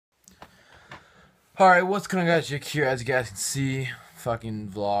Alright, what's going on, guys? Jake here. As you guys can see, fucking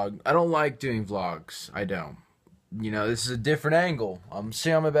vlog. I don't like doing vlogs. I don't. This is a different angle. I'm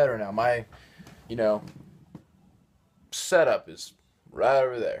seeing I'm better now. My, you know, setup is right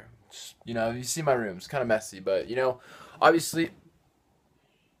over there. You see my room. It's kind of messy, but, obviously.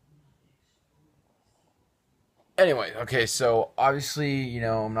 Anyway, okay, so obviously,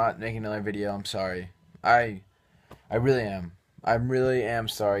 I'm not making another video. I'm sorry. I I really am. I really am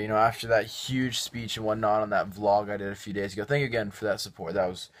sorry. After that huge speech and whatnot on that vlog I did a few days ago, thank you again for that support. That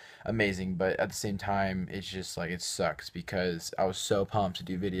was amazing. But at the same time, it's just like it sucks because I was so pumped to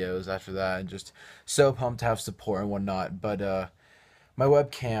do videos after that and just so pumped to have support and whatnot. But my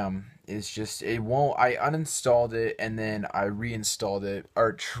webcam is just it won't. I uninstalled it and then I reinstalled it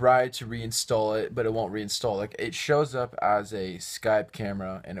or tried to reinstall it, but it won't reinstall. Like it shows up as a Skype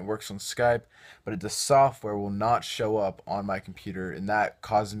camera and it works on Skype, but the software will not show up on my computer, and that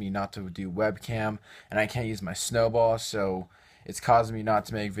causes me not to do webcam, and I can't use my Snowball, so it's causing me not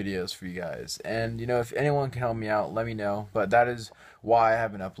to make videos for you guys. And if anyone can help me out, let me know. But that is why I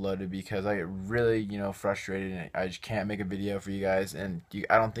haven't uploaded, because I get really frustrated and I just can't make a video for you guys. And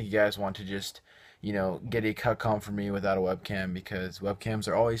I don't think you guys want to just get a cut com from me without a webcam, because webcams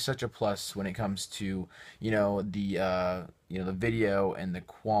are always such a plus when it comes to the video and the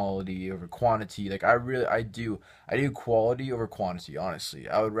quality over quantity. Like I do quality over quantity, honestly.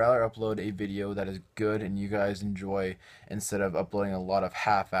 I would rather upload a video that is good and you guys enjoy instead of uploading a lot of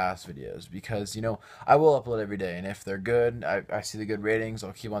half-ass videos, because I will upload every day, and if they're good, I see the good ratings,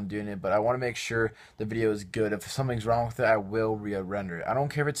 I'll keep on doing it. But I want to make sure the video is good. If something's wrong with it, I will re-render it. I don't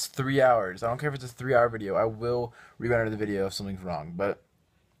care if it's 3 hours. I don't care if it's a 3 hour video. I will re-render the video if something's wrong. But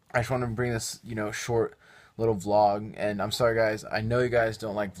I just want to bring this, short little vlog. And I'm sorry, guys. I know you guys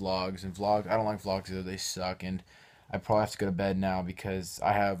don't like vlogs, and I don't like vlogs either. They suck. And I probably have to go to bed now because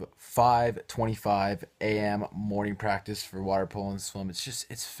I have 5:25 a.m. morning practice for water polo and swim.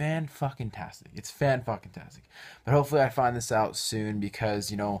 It's fan fucking tastic. It's fan fucking tastic. But hopefully I find this out soon,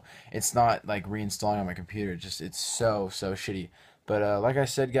 because it's not like reinstalling on my computer. It's so shitty. But like I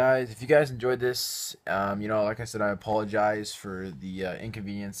said, guys, if you guys enjoyed this, like I said, I apologize for the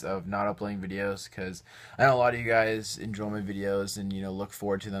inconvenience of not uploading videos, because I know a lot of you guys enjoy my videos and look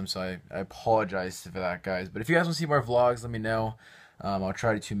forward to them. So I apologize for that, guys. But if you guys want to see more vlogs, let me know. I'll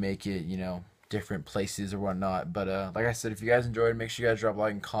try to make it different places or whatnot. But like I said, if you guys enjoyed, make sure you guys drop a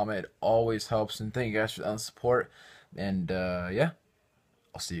like and comment. It always helps. And thank you guys for the support. And yeah,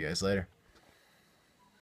 I'll see you guys later.